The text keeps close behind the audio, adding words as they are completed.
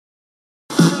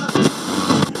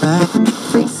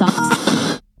Free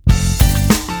socks.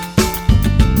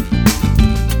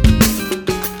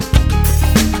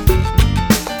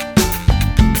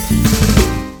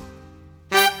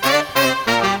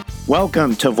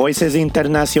 Welcome to Voices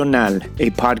Internacional,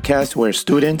 a podcast where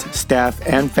students, staff,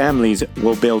 and families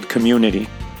will build community.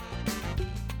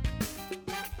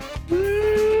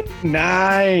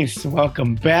 Nice.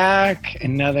 Welcome back.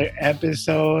 Another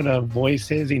episode of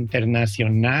Voices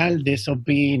Internacional. This will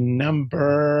be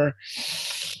number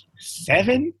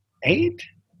 7, 8?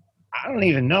 I don't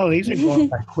even know. These are going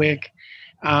by quick.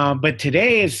 But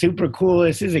today is super cool.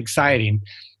 This is exciting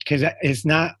because it's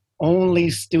not only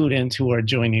students who are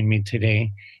joining me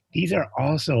today. These are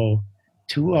also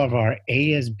 2 of our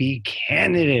ASB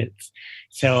candidates.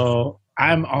 So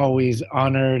I'm always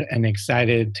honored and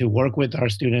excited to work with our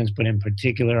students, but in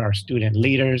particular our student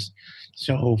leaders.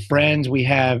 So friends, we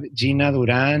have Gina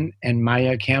Duran and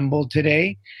Maya Campbell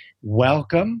today.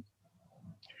 Welcome.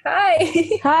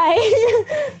 Hi.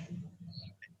 Hi.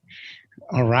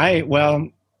 All right, well,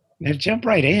 let's jump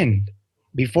right in.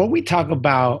 Before we talk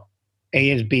about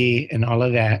ASB and all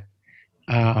of that,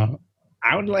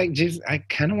 I would like I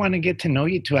kind of want to get to know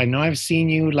you two. I know I've seen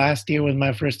you last year with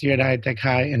my first year at High Tech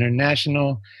High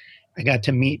International. I got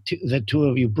to meet the 2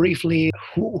 of you briefly.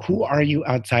 Who are you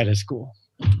outside of school?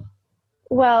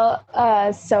 Well,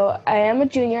 so I am a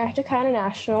junior at High Tech High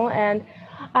International, and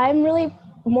I'm really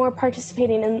more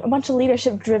participating in a bunch of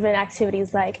leadership-driven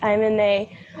activities. Like I'm in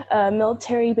a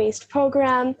military-based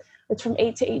program. It's from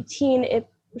 8 to 18. It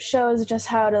shows just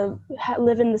how to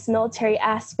live in this military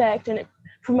aspect, and it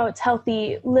promotes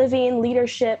healthy living,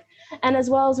 leadership, and as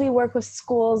well as we work with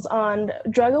schools on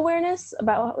drug awareness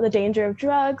about the danger of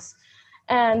drugs.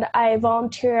 And I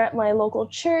volunteer at my local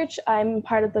church. I'm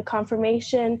part of the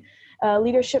confirmation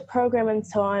leadership program, and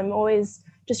so I'm always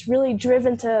just really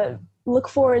driven to look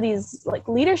for these like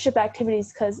leadership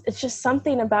activities because it's just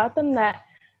something about them that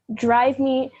drive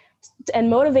me and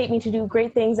motivate me to do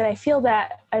great things. And I feel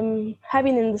that I'm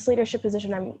having in this leadership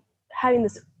position, I'm having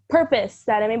this purpose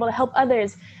that I'm able to help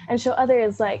others and show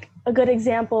others like a good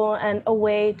example and a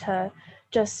way to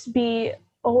just be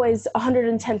always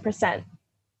 110%.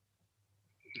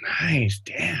 Nice.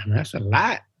 Damn, that's a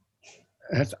lot.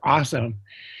 That's awesome.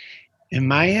 And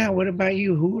Maya, what about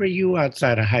you? Who are you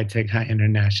outside of High Tech High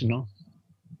International?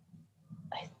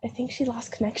 I think she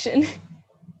lost connection.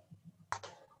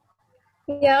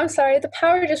 Yeah, I'm sorry. The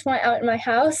power just went out in my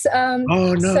house. Oh,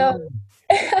 no. So,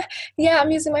 yeah, I'm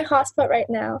using my hotspot right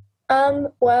now.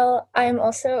 Well, I'm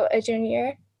also a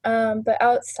junior, but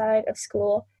outside of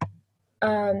school,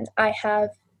 I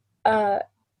have a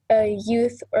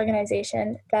youth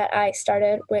organization that I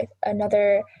started with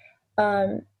another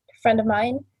friend of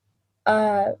mine.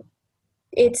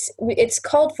 It's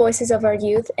called Voices of Our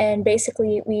Youth, and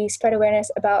basically we spread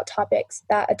awareness about topics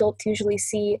that adults usually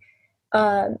see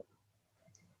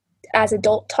as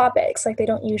adult topics. Like they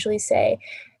don't usually say,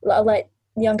 let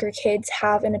younger kids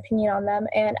have an opinion on them.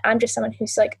 And I'm just someone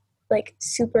who's like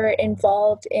super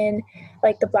involved in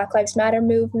like the Black Lives Matter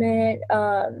movement.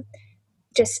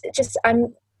 Just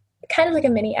I'm kind of like a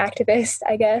mini activist,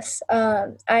 I guess.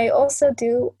 I also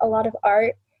do a lot of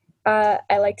art. Art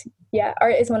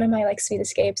is one of my like sweet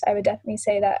escapes. I would definitely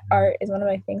say that art is one of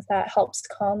my things that helps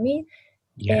calm me.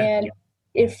 Yeah. And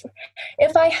if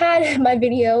I had my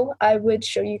video, I would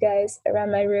show you guys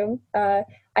around my room. I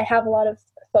have a lot of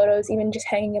photos, even just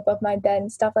hanging above my bed and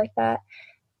stuff like that.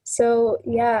 So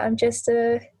yeah, I'm just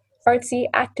a artsy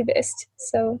activist.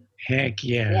 So heck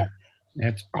yeah.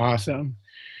 That's awesome.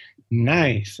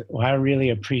 Nice. Well, I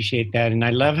really appreciate that. And I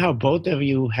love how both of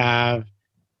you have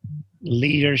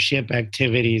leadership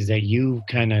activities that you've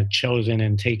kind of chosen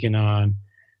and taken on.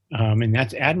 And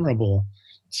that's admirable.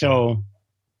 So,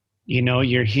 you know,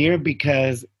 you're here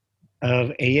because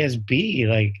of ASB.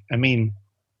 Like, I mean,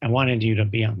 I wanted you to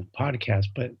be on the podcast,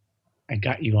 but I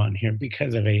got you on here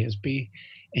because of ASB.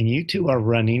 And you 2 are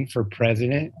running for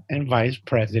president and vice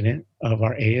president of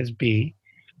our ASB.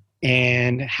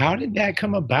 And how did that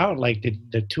come about? Like,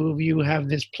 did the 2 of you have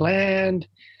this planned?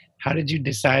 How did you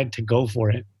decide to go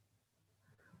for it?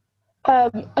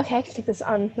 Okay, I can take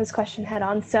this question head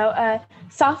on. So,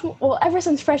 ever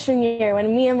since freshman year,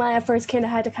 when me and Maya first came to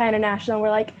High Tech High International, we're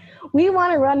like, we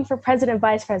want to run for president,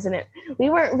 vice president.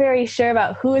 We weren't very sure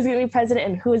about who was going to be president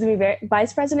and who was going to be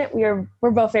vice president.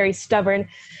 We're both very stubborn.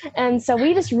 And so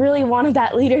we just really wanted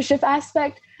that leadership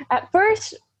aspect. At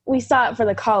first, we saw it for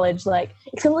the college, like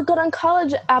it's going to look good on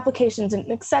college applications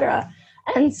and et cetera.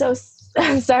 And so,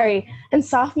 in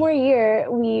sophomore year,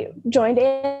 we joined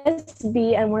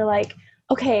ASB and we're like,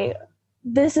 okay,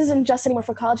 this isn't just anymore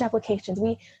for college applications.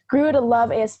 We grew to love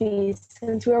ASB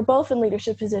since we were both in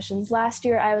leadership positions. Last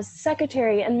year, I was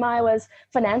secretary and Maya was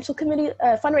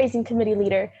fundraising committee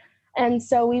leader. And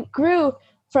so we grew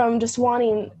from just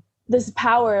wanting this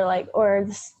power, or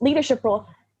this leadership role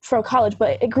for college,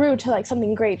 but it grew to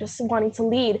something great, just wanting to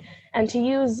lead and to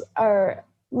use our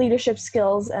leadership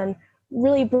skills and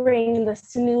really bring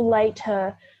this new light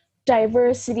to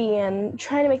diversity and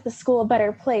trying to make the school a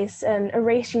better place and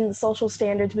erasing the social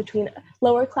standards between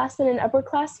lowerclassmen and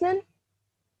upperclassmen.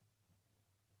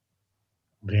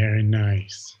 Very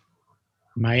nice.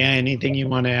 Maya, anything you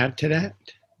want to add to that?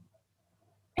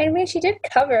 I mean, she did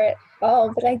cover it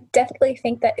all, but I definitely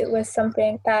think that it was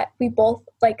something that we both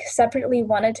separately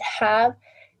wanted to have.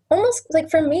 Almost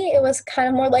for me, it was kind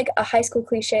of more like a high school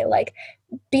cliche,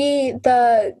 be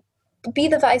the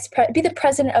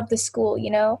president of the school,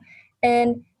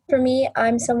 And for me,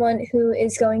 I'm someone who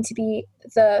is going to be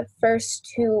the first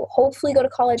to hopefully go to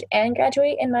college and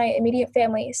graduate in my immediate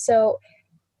family. So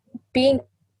being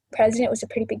president was a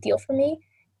pretty big deal for me.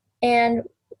 And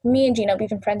me and Gina, we've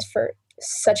been friends for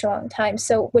such a long time.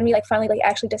 So when we finally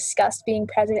actually discussed being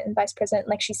president and vice president,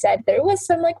 like she said, there was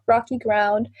some rocky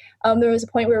ground. There was a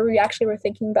point where we actually were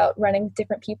thinking about running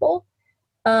different people.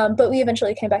 But we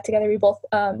eventually came back together. We both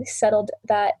settled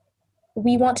that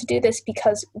we want to do this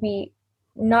because we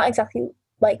not exactly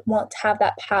want to have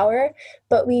that power,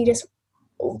 but we just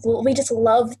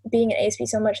love being an ASB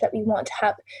so much that we want to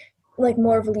have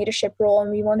more of a leadership role,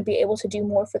 and we want to be able to do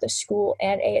more for the school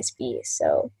and ASB.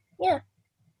 So yeah.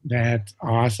 That's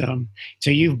awesome. So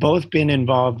you've both been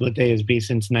involved with ASB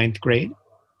since 9th grade?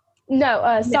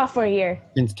 No, sophomore year.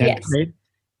 Since 10th grade?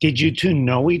 Did you two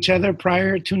know each other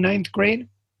prior to 9th grade?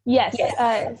 Yes.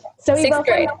 So we 6th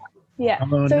grade.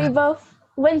 We both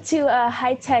went to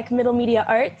High Tech Middle Media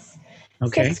Arts.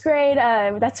 Okay. 6th grade,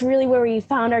 that's really where we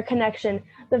found our connection.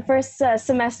 The first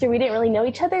semester, we didn't really know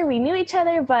each other. We knew each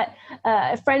other, but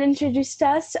a friend introduced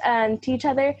us to each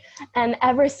other. And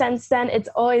ever since then, it's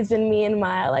always been me and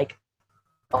Maya,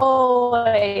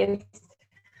 always.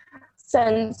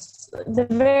 Since the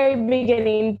very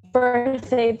beginning,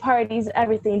 birthday parties,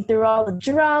 everything, through all the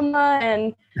drama.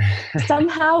 And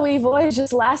somehow we've always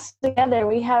just lasted together.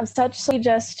 We have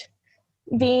just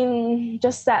being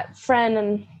just that friend.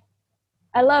 And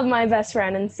I love my best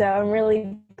friend. And so I'm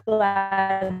really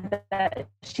glad that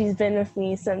she's been with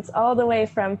me since all the way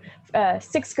from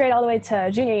 6th grade all the way to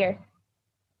junior year.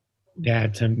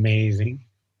 That's amazing.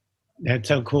 That's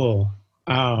so cool.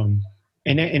 And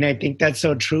I think that's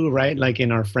so true, right?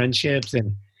 In our friendships,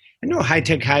 and I know High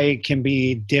Tech High can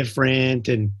be different,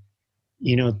 and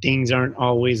things aren't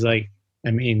always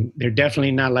they're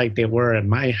definitely not like they were at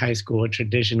my high school, a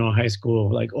traditional high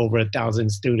school, over 1,000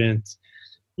 students.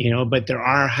 But there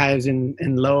are highs and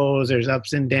lows, there's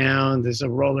ups and downs, there's a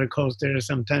roller coaster.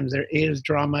 Sometimes there is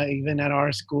drama even at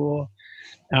our school.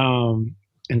 And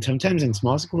sometimes in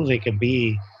small schools, it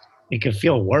could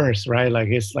feel worse, right?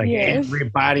 It's Yes.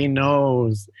 Everybody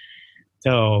knows.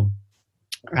 So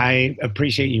I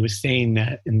appreciate you saying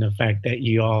that, and the fact that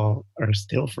you all are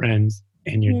still friends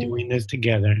and you're doing this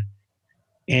together.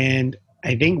 And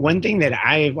I think one thing that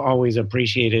I've always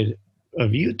appreciated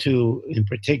of you two in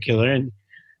particular, and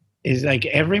is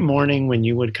every morning when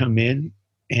you would come in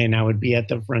and I would be at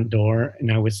the front door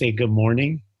and I would say good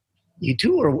morning, you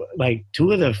two were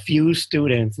two of the few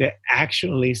students that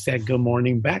actually said good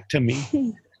morning back to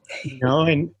me.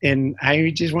 And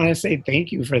I just want to say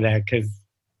thank you for that, because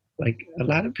a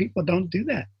lot of people don't do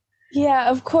that. Yeah,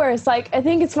 of course. I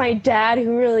think it's my dad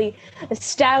who really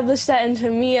established that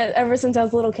into me ever since I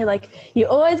was a little kid. You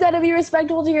always got to be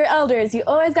respectful to your elders. You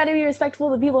always got to be respectful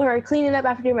to the people who are cleaning up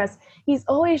after your mess. He's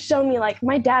always shown me,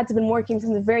 my dad's been working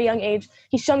since a very young age.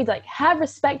 He's shown me to, have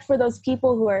respect for those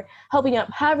people who are helping you up.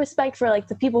 Have respect for,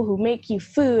 the people who make you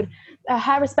food.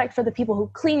 Have respect for the people who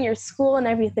clean your school and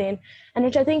everything. And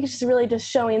which I think is just really just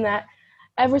showing that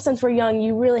ever since we're young,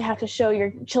 you really have to show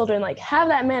your children, have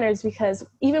that manners, because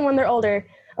even when they're older,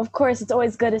 of course, it's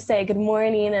always good to say good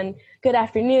morning and good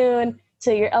afternoon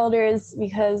to your elders,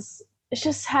 because it's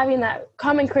just having that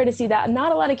common courtesy that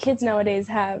not a lot of kids nowadays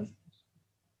have.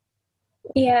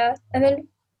 Yeah, and then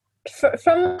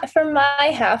from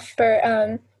my half,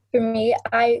 for me,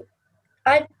 I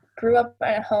grew up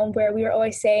in a home where we were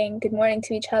always saying good morning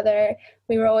to each other.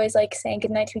 We were always saying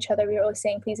good night to each other. We were always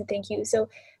saying please and thank you. So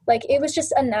it was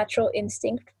just a natural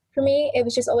instinct for me. It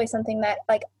was just always something that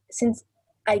since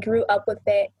I grew up with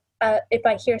it, if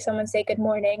I hear someone say good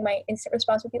morning, my instant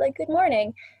response would be good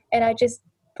morning, and I just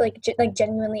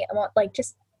genuinely I want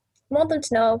just want them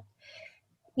to know,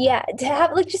 yeah, to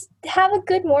have just have a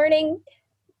good morning,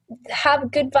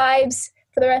 have good vibes,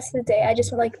 for the rest of the day. I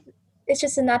just like, it's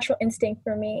just a natural instinct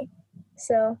for me.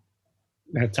 So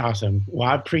That's awesome. Well,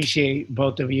 I appreciate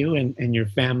both of you and your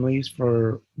families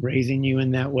for raising you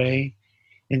in that way.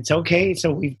 It's okay.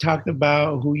 So we've talked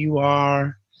about who you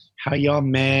are, how y'all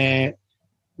met.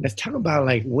 Let's talk about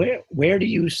like where do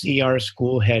you see our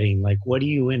school heading? Like what do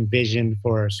you envision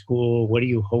for our school? What do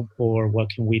you hope for? What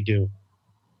can we do?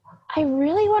 I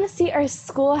really want to see our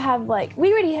school have like,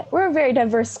 we're a very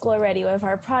diverse school already with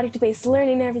our project-based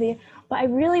learning and everything, but I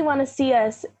really want to see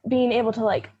us being able to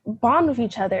like bond with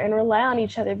each other and rely on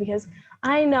each other, because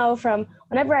I know from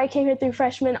whenever I came here through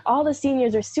freshman, all the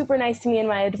seniors are super nice to me in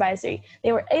my advisory.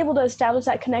 They were able to establish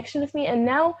that connection with me, and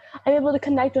now I'm able to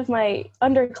connect with my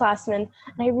underclassmen,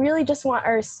 and I really just want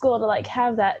our school to like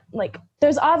have that, like,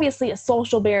 there's obviously a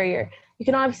social barrier. You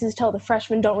can obviously tell the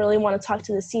freshmen don't really want to talk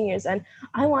to the seniors, and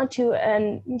I want to,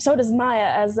 and so does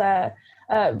Maya as a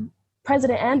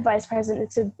president and vice president,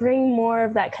 to bring more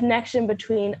of that connection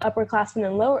between upperclassmen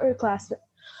and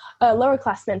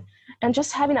lowerclassmen, and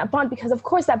just having that bond, because of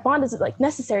course that bond is like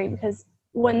necessary, because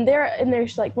when they're in their,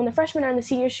 like when the freshmen are in the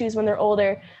senior shoes when they're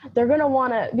older, they're going to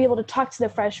want to be able to talk to the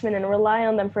freshmen and rely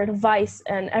on them for advice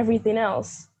and everything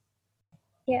else.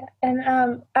 yeah,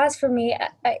 and as for me,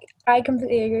 I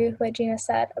completely agree with what Gina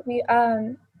said.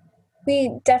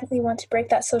 We definitely want to break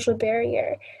that social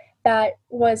barrier that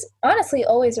was honestly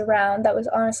always around, that was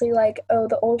honestly like, oh,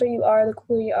 the older you are, the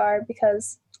cooler you are,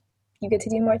 because you get to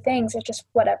do more things, or just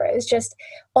whatever. It's just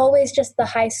always just the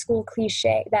high school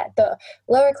cliche that the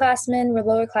lowerclassmen were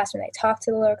lowerclassmen. They talk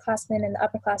to the lowerclassmen, and the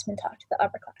upperclassmen talk to the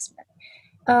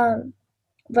upperclassmen.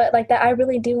 But like that, I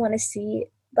really do want to see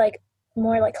like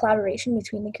more like collaboration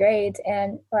between the grades.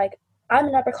 And like, I'm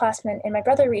an upperclassman, and my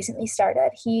brother recently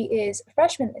started. He is a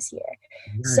freshman this year.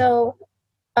 Nice. So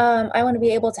I want to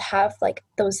be able to have like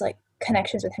those like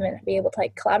connections with him and be able to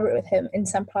like collaborate with him in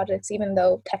some projects, even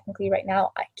though technically right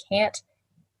now I can't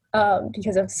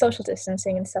because of social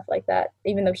distancing and stuff like that.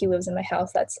 Even though he lives in my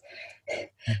house, that's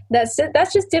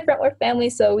just different. We're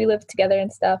family, so we live together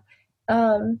and stuff.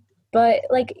 But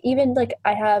like, even like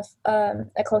I have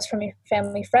a close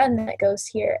family friend that goes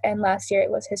here, and last year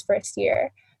it was his first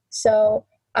year. So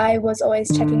I was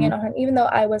always checking in on him, even though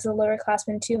I was a lower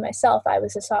classman too myself. I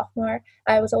was a sophomore.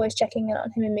 I was always checking in on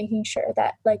him and making sure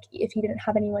that like if he didn't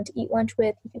have anyone to eat lunch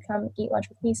with, he could come eat lunch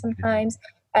with me sometimes.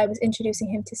 I was introducing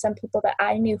him to some people that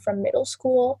I knew from middle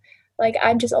school. Like,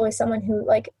 I'm just always someone who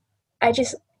like, I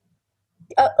just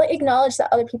like acknowledge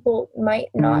that other people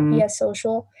might not be as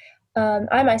social.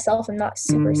 I myself am not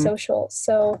super social,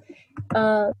 so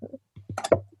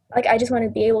like I just want to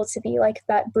be able to be like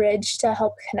that bridge to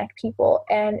help connect people.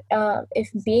 And if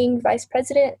being vice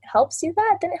president helps do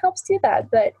that, then it helps do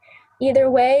that. But either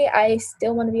way, I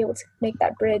still want to be able to make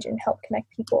that bridge and help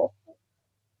connect people.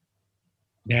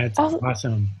 That's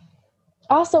awesome.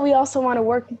 Also, we also want to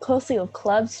work closely with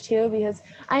clubs too, because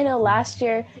I know last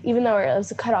year, even though it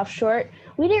was a cutoff short,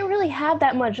 we didn't really have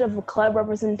that much of a club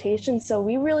representation. So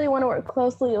we really want to work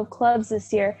closely with clubs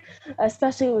this year,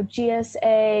 especially with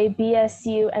GSA,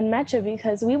 BSU, and Metro,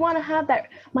 because we want to have that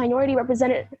minority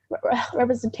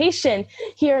representation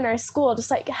here in our school,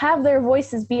 just like have their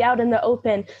voices be out in the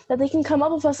open, that they can come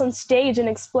up with us on stage and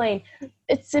explain.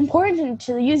 It's important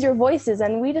to use your voices,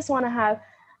 and we just want to have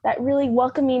that really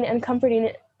welcoming and comforting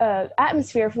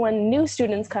atmosphere for when new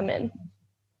students come in.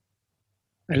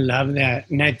 I love that.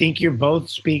 And I think you're both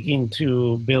speaking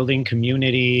to building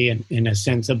community and a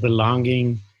sense of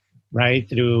belonging, right?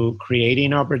 Through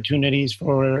creating opportunities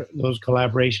for those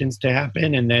collaborations to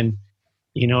happen. And then,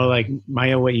 you know, like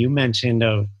Maya, what you mentioned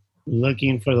of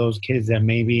looking for those kids that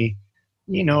maybe,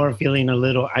 you know, are feeling a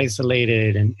little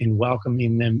isolated and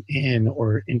welcoming them in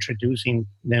or introducing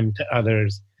them to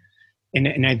others.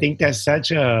 And I think that's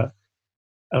such a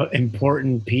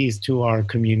important piece to our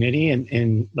community,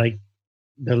 and like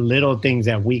the little things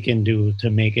that we can do to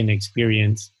make an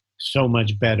experience so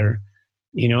much better,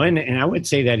 you know. And I would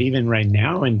say that even right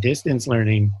now in distance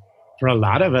learning, for a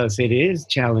lot of us, it is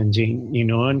challenging, you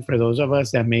know. And for those of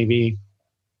us that maybe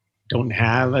don't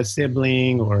have a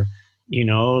sibling, or, you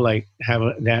know, like have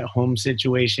that home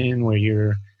situation where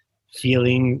you're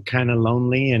feeling kind of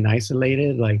lonely and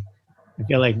isolated, like I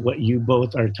feel like what you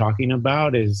both are talking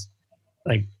about is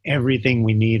like everything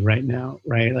we need right now,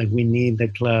 right? Like we need the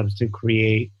clubs to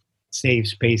create safe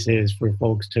spaces for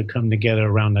folks to come together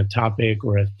around a topic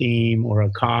or a theme or a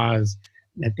cause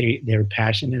that they're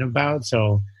passionate about.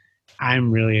 So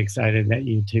I'm really excited that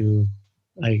you two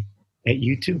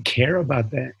care about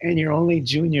that. And you're only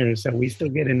juniors, so we still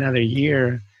get another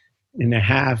year and a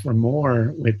half or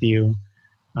more with you.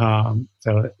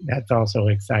 So that's also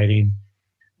exciting.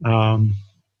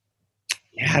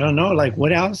 I don't know, like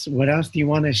what else do you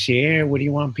want to share? What do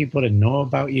you want people to know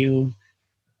about you?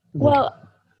 Well,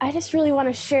 I just really want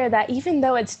to share that even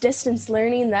though it's distance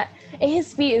learning, that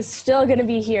ASB is still going to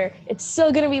be here. It's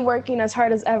still going to be working as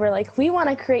hard as ever. Like, we want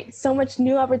to create so much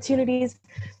new opportunities.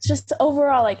 It's just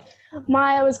overall, like,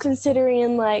 Maya was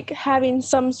considering like having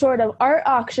some sort of art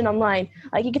auction online.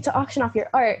 Like, you get to auction off your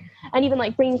art, and even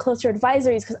like bringing closer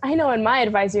advisories, because I know in my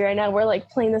advisory right now we're like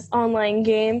playing this online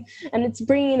game and it's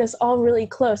bringing us all really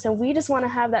close, and we just want to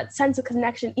have that sense of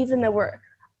connection even though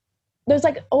there's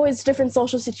like always different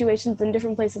social situations in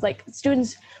different places, like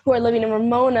students who are living in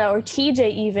Ramona or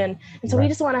TJ even. And so we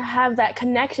just want to have that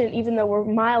connection even though we're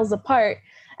miles apart.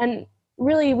 And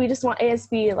really, we just want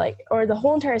ASB, or the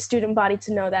whole entire student body,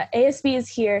 to know that ASB is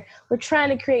here. We're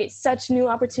trying to create such new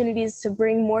opportunities to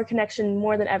bring more connection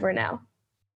more than ever now.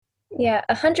 Yeah,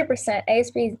 100%.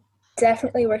 ASB is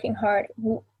definitely working hard.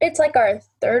 It's like our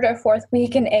third or fourth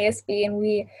week in ASB, and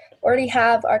we already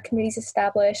have our committees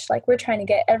established. Like, we're trying to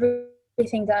get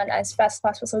everything done as fast as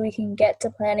possible so we can get to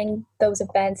planning those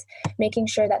events, making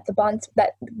sure that the bonds,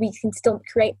 that we can still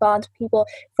create bonds with people,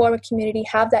 form a community,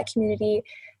 have that community,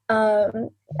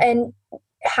 and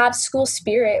have school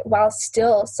spirit while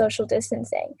still social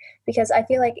distancing. Because I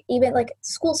feel like even like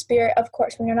school spirit, of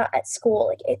course, when you're not at school,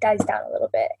 like, it dies down a little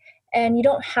bit. And you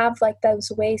don't have like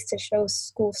those ways to show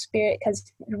school spirit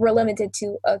because we're limited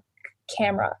to a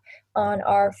camera on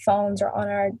our phones or on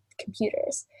our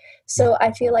computers. So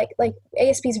I feel like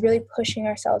ASB is really pushing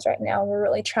ourselves right now. We're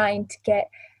really trying to get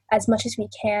as much as we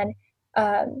can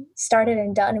started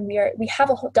and done. And we have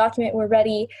a whole document. We're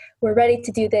ready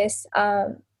to do this.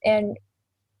 And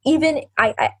even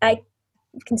I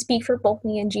can speak for both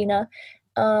me and Gina.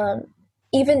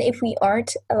 Even if we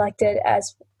aren't elected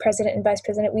as president and vice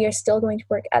president, we are still going to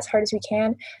work as hard as we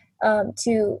can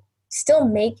to still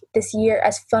make this year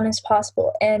as fun as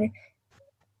possible, and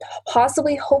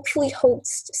possibly, hopefully,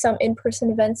 host some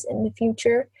in-person events in the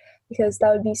future, because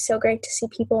that would be so great to see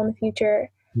people in the future.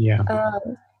 Yeah.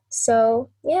 So,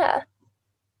 yeah.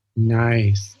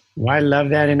 Nice. Well, I love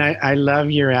that. And I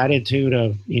love your attitude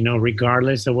of,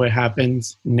 regardless of what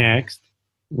happens next,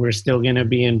 we're still going to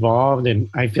be involved. And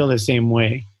I feel the same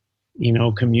way.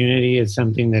 Community is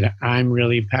something that I'm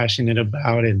really passionate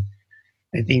about. And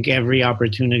I think every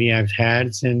opportunity I've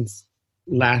had since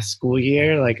last school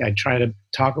year, like, I try to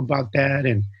talk about that.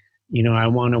 And, I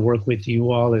want to work with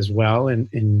you all as well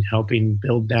in helping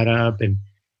build that up and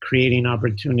creating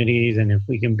opportunities. And if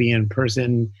we can be in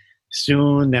person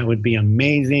soon, that would be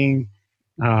amazing.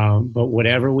 But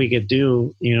whatever we could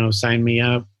do, sign me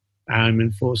up. I'm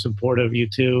in full support of you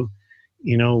too.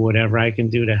 Whatever I can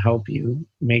do to help you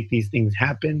make these things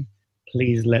happen,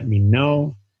 please let me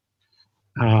know.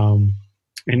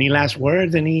 Any last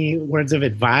words? Any words of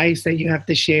advice that you have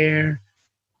to share?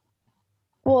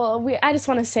 Well, I just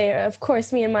want to say, of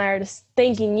course, me and Maya are just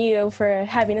thanking you for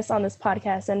having us on this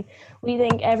podcast. And we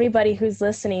thank everybody who's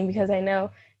listening, because I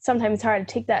know sometimes it's hard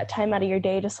to take that time out of your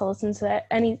day just to listen to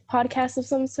any podcast of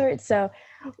some sort. So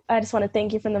I just want to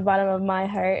thank you from the bottom of my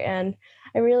heart. And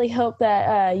I really hope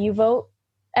that you vote,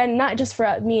 and not just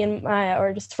for me and Maya,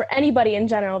 or just for anybody in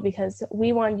general, because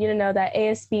we want you to know that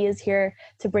ASB is here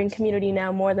to bring community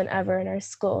now more than ever in our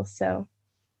school. So.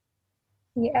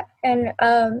 Yeah, and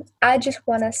I just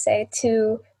want to say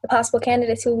to the possible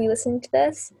candidates who will be listening to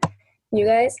this, you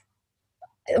guys,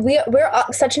 we're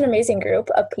such an amazing group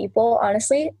of people.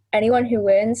 Honestly, anyone who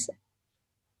wins,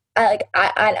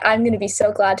 I'm going to be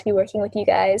so glad to be working with you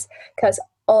guys, because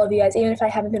all of you guys, even if I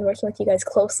haven't been working with you guys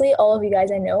closely, all of you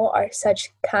guys I know are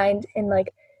such kind and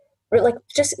we're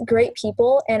just great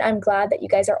people, and I'm glad that you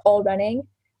guys are all running,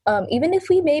 even if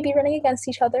we may be running against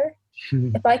each other.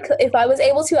 If I was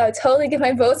able to, I would totally give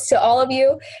my votes to all of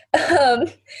you.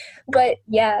 But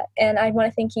yeah, and I want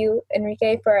to thank you,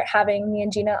 Enrique, for having me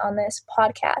and Gina on this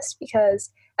podcast,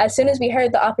 because as soon as we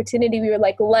heard the opportunity, we were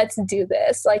like, let's do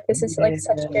this. Like, this is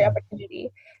such a great opportunity.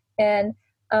 And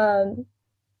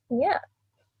yeah.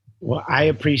 Well, I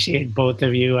appreciate both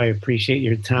of you. I appreciate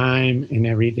your time and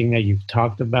everything that you've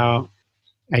talked about.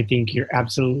 I think you're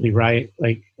absolutely right.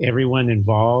 Like, everyone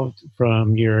involved,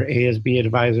 from your ASB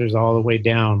advisors all the way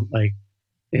down,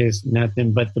 is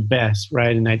nothing but the best,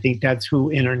 right? And I think that's who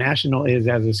International is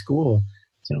as a school.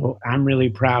 So I'm really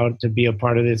proud to be a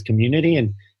part of this community.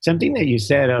 And something that you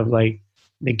said of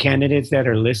the candidates that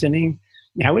are listening,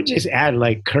 I would just add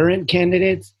current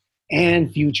candidates and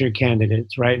future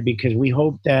candidates, right? Because we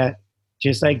hope that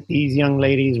just like these young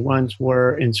ladies once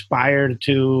were inspired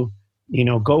to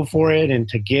go for it and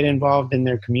to get involved in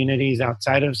their communities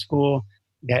outside of school,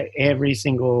 that every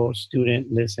single student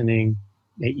listening,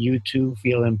 that you too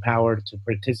feel empowered to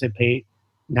participate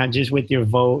not just with your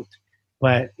vote,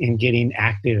 but in getting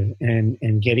active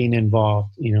and getting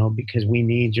involved, because we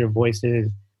need your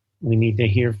voices. We need to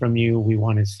hear from you. We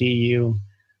want to see you.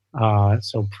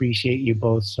 So appreciate you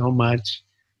both so much.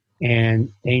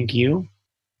 And thank you.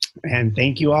 And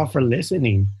thank you all for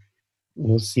listening.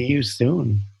 We'll see you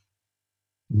soon.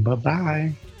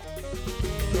 Bye-bye.